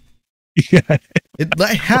remember? Yeah.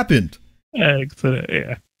 That happened. Excellent,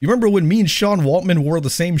 yeah. You remember when me and Sean Waltman wore the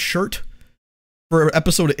same shirt for an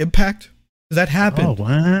episode of Impact? That happened. Oh,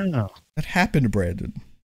 wow. That happened, Brandon.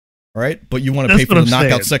 All right? But you want to pay for the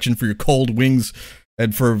knockout section for your cold wings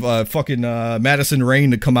and for fucking Madison Rain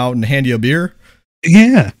to come out and hand you a beer?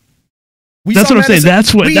 Yeah, that's what I'm saying.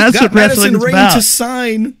 That's what wrestling is about. To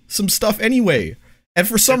sign some stuff anyway, and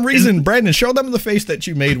for some reason, Brandon, show them the face that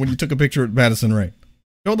you made when you took a picture of Madison Rain.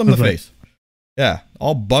 Show them the face. Yeah,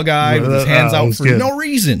 all bug-eyed with his hands out for no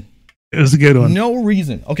reason. It was a good one. No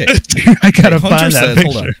reason. Okay, I gotta find that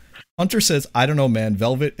picture. Hold on. Hunter says, "I don't know, man.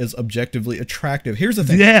 Velvet is objectively attractive." Here's the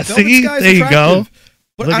thing. Yeah, see, there you go.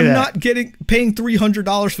 But I'm not paying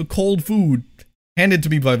 $300 for cold food handed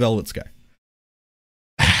to me by Velvet Sky.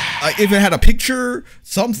 If it had a picture,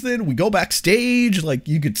 something, we go backstage, like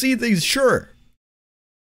you could see things, sure.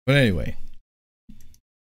 But anyway,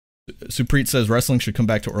 Supreet says wrestling should come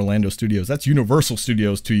back to Orlando Studios. That's Universal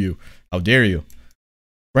Studios to you. How dare you,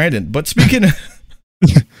 Brandon? But speaking of,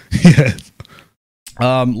 yes,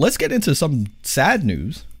 let's get into some sad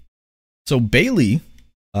news. So Bayley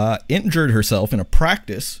injured herself in a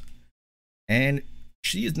practice, and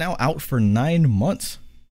she is now out for 9 months.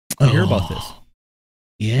 I hear about this.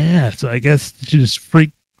 Yeah, so I guess she just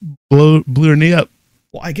blew her knee up.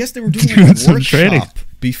 Well, I guess they were doing a workshop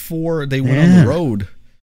before they went on the road,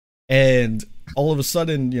 and all of a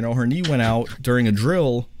sudden, her knee went out during a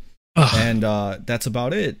drill, and that's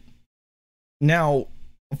about it. Now,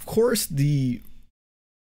 of course, the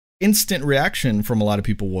instant reaction from a lot of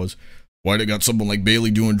people was, why they got someone like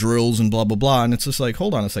Bayley doing drills and blah, blah, blah, and it's just like,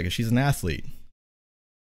 hold on a second, she's an athlete.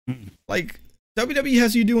 Like, WWE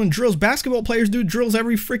has you doing drills. Basketball players do drills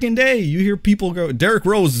every freaking day. You hear people go, Derrick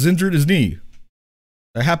Rose has injured his knee.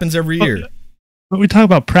 That happens every year. But we talk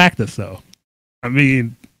about practice, though. I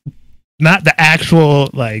mean, not the actual,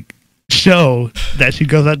 show that she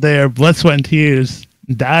goes out there, blood, sweat, and tears,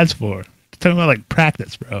 and dies for. We're talking about,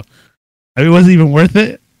 practice, bro. I mean, was it even worth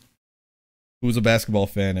it? who's a basketball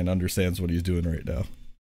fan and understands what he's doing right now.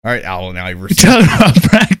 All right, Allen Iverson. Talking about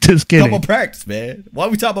practice, kidding. Talk about practice, man. Why are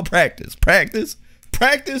we talking about practice? Practice?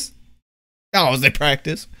 Oh, is they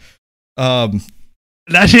practice? Now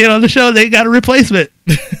she ain't on the show. They got a replacement.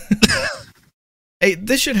 Hey,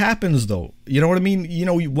 this shit happens though. You know what I mean? You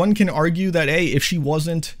know, one can argue that, hey, if she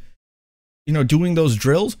wasn't, you know, doing those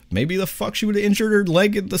drills, maybe the fuck she would have injured her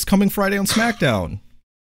leg this coming Friday on SmackDown.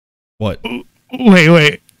 What?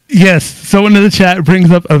 Wait. Yes, someone in the chat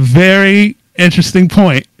brings up a very interesting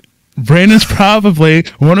point. Brandon's probably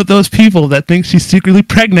one of those people that thinks she's secretly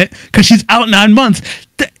pregnant because she's out 9 months.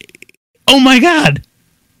 Oh my God.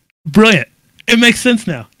 Brilliant. It makes sense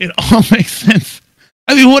now. It all makes sense.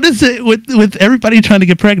 I mean, what is it with everybody trying to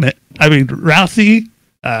get pregnant? I mean, Rousey,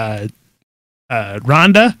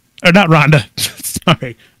 Ronda, or not Ronda.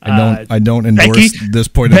 Sorry. I don't endorse Becky, this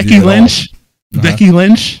point Becky of view Lynch. at all. Becky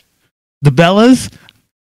Lynch. The Bellas.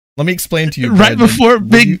 Let me explain to you. Right Brandon, before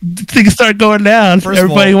big things start going down,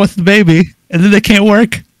 everybody wants the baby, and then they can't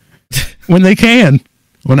work when they can.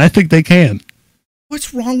 When I think they can.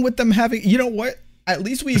 What's wrong with them having? You know what? At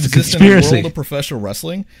least we It's a exist in a conspiracy. world of professional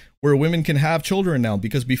wrestling where women can have children now.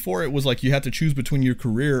 Because before it was like you had to choose between your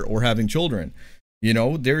career or having children. You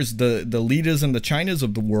know, there's the Litas and the Chinas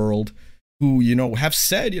of the world who, you know, have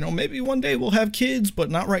said, you know, maybe one day we'll have kids,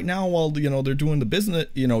 but not right now while, you know, they're doing the business,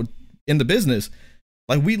 you know, in the business.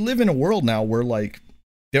 Like, we live in a world now where, like,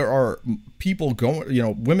 there are people going, you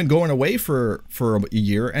know, women going away for a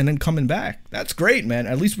year and then coming back. That's great, man.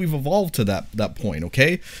 At least we've evolved to that point,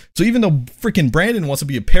 okay? So even though freaking Brandon wants to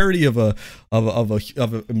be a parody of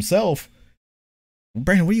himself,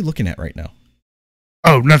 Brandon, what are you looking at right now?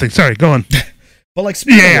 Oh, nothing. Sorry, go on. But like,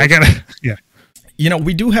 I gotta. Yeah. You know,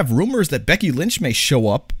 we do have rumors that Becky Lynch may show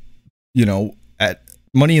up, you know, at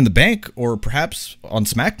Money in the Bank or perhaps on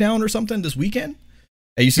SmackDown or something this weekend.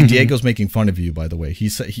 Hey, you see, Diego's making fun of you, by the way. He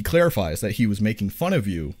clarifies that he was making fun of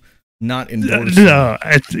you, not endorsing. No,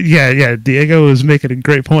 yeah. Diego was making a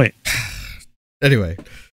great point. Anyway,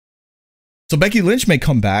 so Becky Lynch may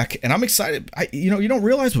come back, and I'm excited. You know, you don't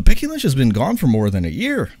realize, but Becky Lynch has been gone for more than a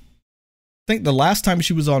year. I think the last time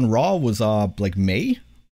she was on Raw was like May,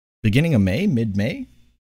 beginning of May, mid-May,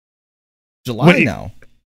 July now.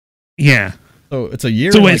 Yeah. So it's a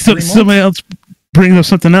year. So wait, so somebody else brings up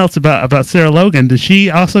something else about Sarah Logan. Did she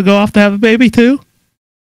also go off to have a baby too?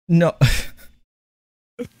 No.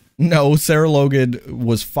 No, Sarah Logan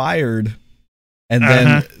was fired,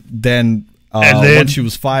 and then once she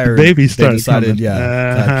was fired, the baby they decided, coming. to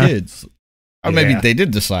have kids. Or maybe they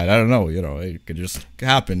did decide. I don't know. You know, it could just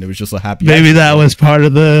happen. It was just a happy. Maybe accident. That was part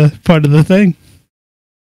of the thing.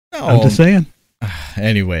 No, I'm just saying.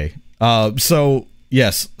 Anyway, so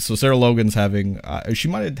yes, so Sarah Logan's having. She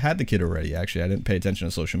might have had the kid already. Actually, I didn't pay attention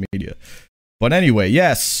to social media. But anyway,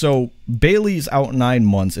 yes. So Bayley's out 9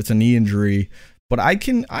 months. It's a knee injury. But I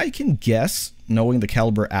can guess, knowing the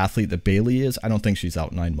caliber athlete that Bayley is, I don't think she's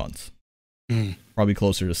out 9 months. Probably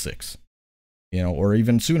closer to 6, you know, or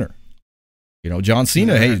even sooner. You know, John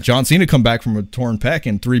Cena. Hey, John Cena come back from a torn pec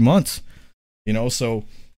in 3 months. You know, so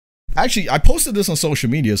actually, I posted this on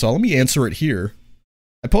social media, so let me answer it here.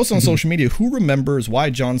 I posted on social media. Who remembers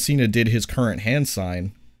why John Cena did his current hand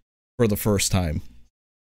sign for the first time,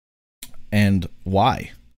 and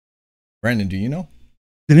why? Brandon, do you know?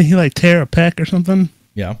 Didn't he like tear a pec or something?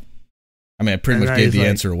 Yeah. I mean, I pretty much gave the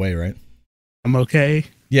answer away, right? I'm okay.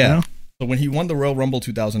 Yeah. You know? So when he won the Royal Rumble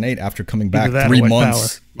 2008 after coming back 3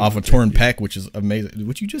 months off a torn pec, which is amazing.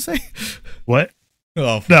 What'd you just say? What?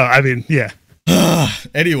 Oh. No, I mean, yeah.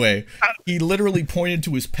 Anyway, he literally pointed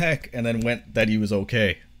to his pec and then went that he was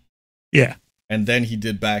okay. Yeah. And then he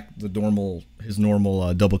did back his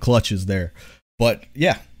normal double clutches there. But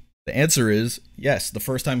yeah, the answer is yes. The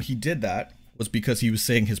first time he did that was because he was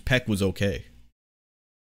saying his pec was okay.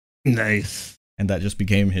 Nice. And that just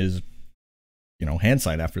became his, you know, hand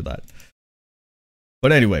sign after that.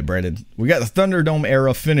 But anyway, Brandon, we got the Thunderdome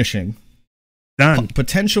era finishing. Done.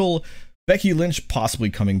 Potential Becky Lynch possibly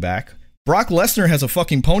coming back. Brock Lesnar has a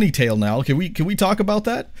fucking ponytail now. Can we talk about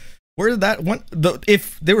that? Where did that one?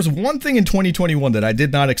 If there was one thing in 2021 that I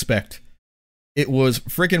did not expect, it was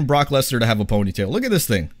freaking Brock Lesnar to have a ponytail. Look at this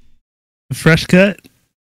thing. Fresh cut.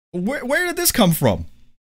 Where did this come from?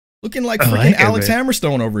 Looking like freaking Alex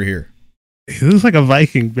Hammerstone over here. He looks like a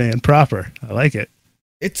Viking man proper. I like it.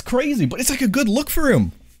 It's crazy, but it's like a good look for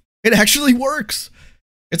him. It actually works.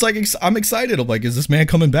 It's like, I'm excited. I'm like, is this man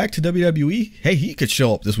coming back to WWE? Hey, he could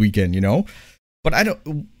show up this weekend, you know? But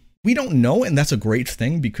we don't know, and that's a great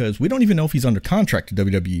thing because we don't even know if he's under contract to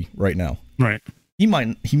WWE right now. Right. He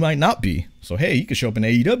might not be. So hey, he could show up in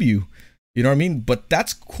AEW. You know what I mean? But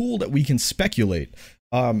that's cool that we can speculate.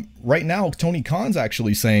 Right now, Tony Khan's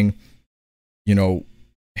actually saying,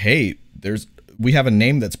 hey, we have a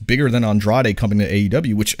name that's bigger than Andrade coming to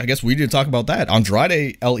AEW, which I guess we did talk about that.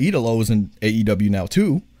 Andrade El Idolo is in AEW now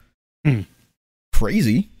too.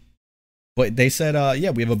 Crazy. But they said,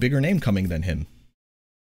 we have a bigger name coming than him.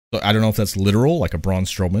 So I don't know if that's literal, like a Braun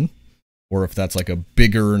Strowman, or if that's like a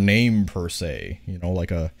bigger name per se,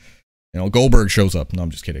 like Goldberg shows up. No,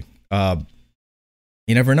 I'm just kidding. You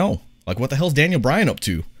never know. Like, what the hell's Daniel Bryan up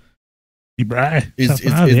to? Brian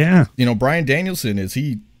Danielson, is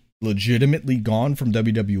he legitimately gone from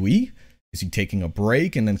WWE? Is he taking a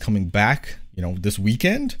break and then coming back, this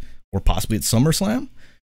weekend or possibly at SummerSlam?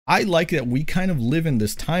 I like that we kind of live in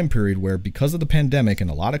this time period where, because of the pandemic and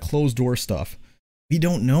a lot of closed door stuff, we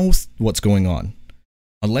don't know what's going on.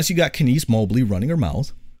 Unless you got Kenise Mobley running her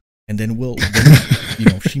mouth, and then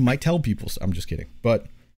she might tell people. I'm just kidding. But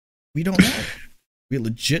we don't know. We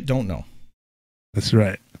legit don't know. That's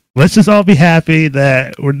right. Let's just all be happy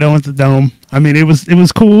that we're done with the dome. I mean, it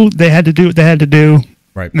was cool. They had to do what they had to do.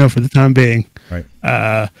 Right. For the time being. Right.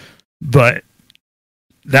 But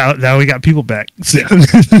now we got people back. So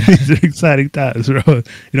these are exciting times, bro. You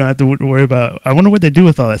don't have to worry about. I wonder what they do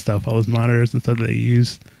with all that stuff, all those monitors and stuff that they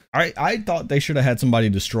use. I thought they should have had somebody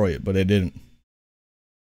destroy it, but they didn't.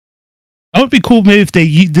 That would be cool maybe if they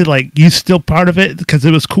did you still part of it, because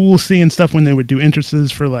it was cool seeing stuff when they would do entrances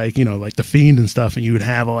for like the Fiend and stuff, and you would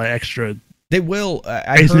have all that extra. They will.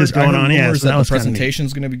 I heard going on. Yeah, so that the presentation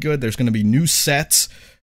is going to be good. There's going to be new sets.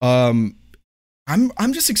 I'm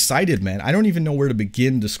just excited, man. I don't even know where to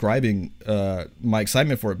begin describing my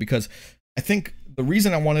excitement for it, because I think the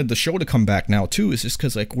reason I wanted the show to come back now too is just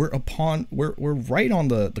because we're right on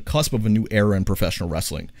the cusp of a new era in professional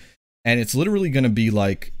wrestling, and it's literally going to be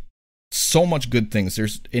like so much good things.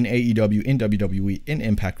 There's in AEW, in WWE, in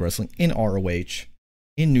Impact Wrestling, in ROH,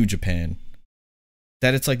 in New Japan,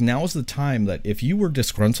 that it's like now is the time that if you were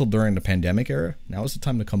disgruntled during the pandemic era, now is the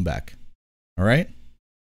time to come back. All right?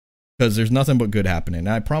 Because there's nothing but good happening. And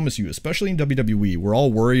I promise you, especially in WWE, we're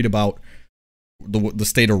all worried about the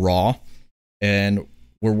state of Raw, and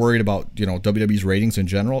we're worried about WWE's ratings in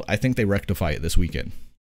general. I think they rectify it this weekend.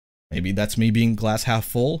 Maybe that's me being glass half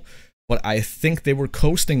full, but I think they were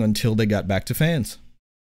coasting until they got back to fans,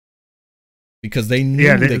 because they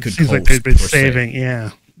knew they could coast. Like they've been saving,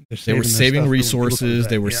 they were saving resources,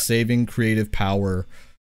 they were saving creative power,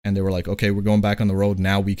 and they were like, okay, we're going back on the road.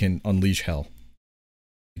 Now we can unleash hell,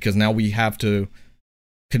 because now we have to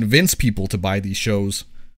convince people to buy these shows,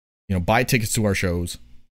 buy tickets to our shows.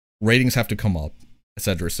 Ratings have to come up,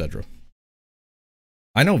 etc., etc.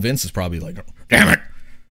 I know Vince is probably like, damn it,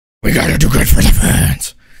 we gotta do good for the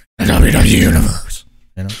fans. The WWE universe,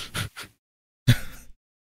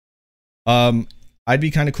 I'd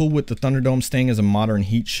be kind of cool with the Thunderdome staying as a modern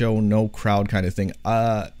heat show, no crowd kind of thing.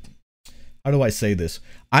 How do I say this?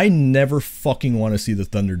 I never fucking want to see the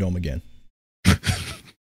Thunderdome again.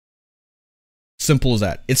 Simple as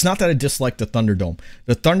that. It's not that I dislike the Thunderdome.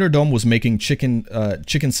 The Thunderdome was making chicken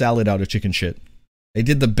salad out of chicken shit. They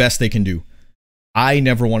did the best they can do. I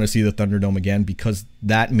never want to see the Thunderdome again, because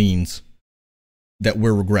that means that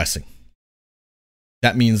we're regressing.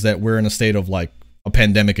 That means that we're in a state of like a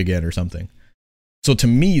pandemic again or something. So to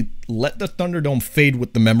me, let the Thunderdome fade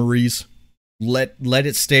with the memories. Let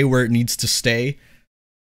it stay where it needs to stay.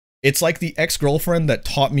 It's like the ex-girlfriend that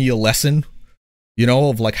taught me a lesson,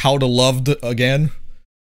 of like how to love again,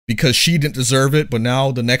 because she didn't deserve it, but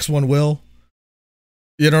now the next one will.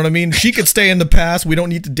 You know what I mean? She could stay in the past. We don't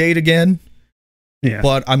need to date again. Yeah.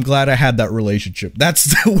 But I'm glad I had that relationship. That's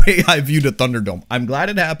the way I view the Thunderdome. I'm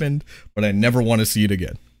glad it happened, but I never want to see it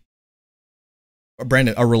again.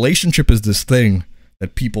 Brandon, a relationship is this thing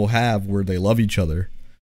that people have where they love each other.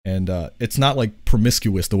 And it's not like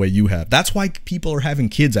promiscuous the way you have. That's why people are having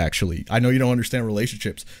kids, actually. I know you don't understand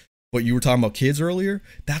relationships, but you were talking about kids earlier.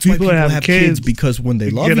 That's why people have kids, because when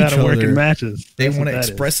they love each other, matches. They want to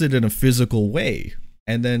express it in a physical way.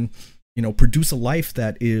 And then, produce a life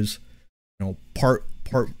that is, part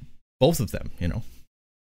both of them,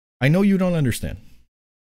 I know you don't understand.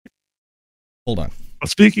 Hold on. Well,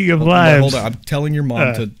 speaking of lives, hold on. I'm telling your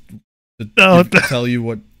mom to tell you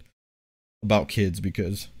what about kids,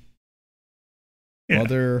 because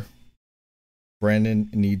Mother Brandon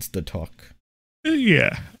needs to talk.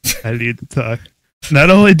 Yeah, I need to talk. Not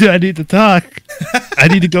only do I need to talk, I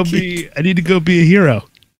need to go be a hero.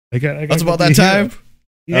 That's about that time.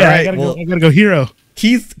 Yeah, right, I gotta go hero.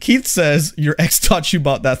 Keith says your ex taught you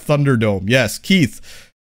about that Thunderdome. Yes, Keith,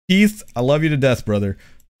 I love you to death, brother.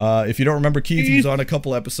 If you don't remember Keith, he's on a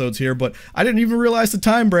couple episodes here, but I didn't even realize the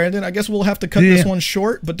time, Brandon. I guess we'll have to cut this one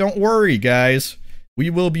short, but don't worry, guys. we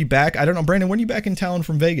will be back. I don't know, Brandon, when are you back in town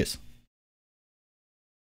from Vegas?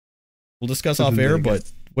 We'll discuss off air,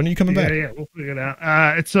 but when are you coming back? Yeah, we'll figure it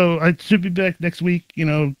out. So I should be back next week,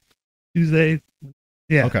 Tuesday.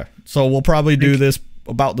 Yeah. Okay. So we'll probably do this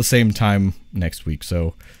about the same time next week.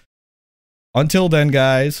 So until then,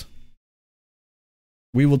 guys,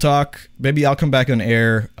 we will talk. Maybe I'll come back on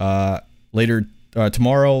air later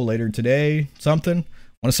tomorrow, later today, something.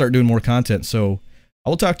 I want to start doing more content. So I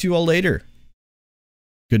will talk to you all later.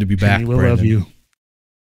 Good to be back. Kenny will Brandon. love you.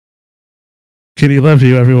 Kenny loves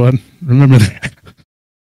you, everyone. Remember that.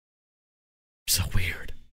 So weird.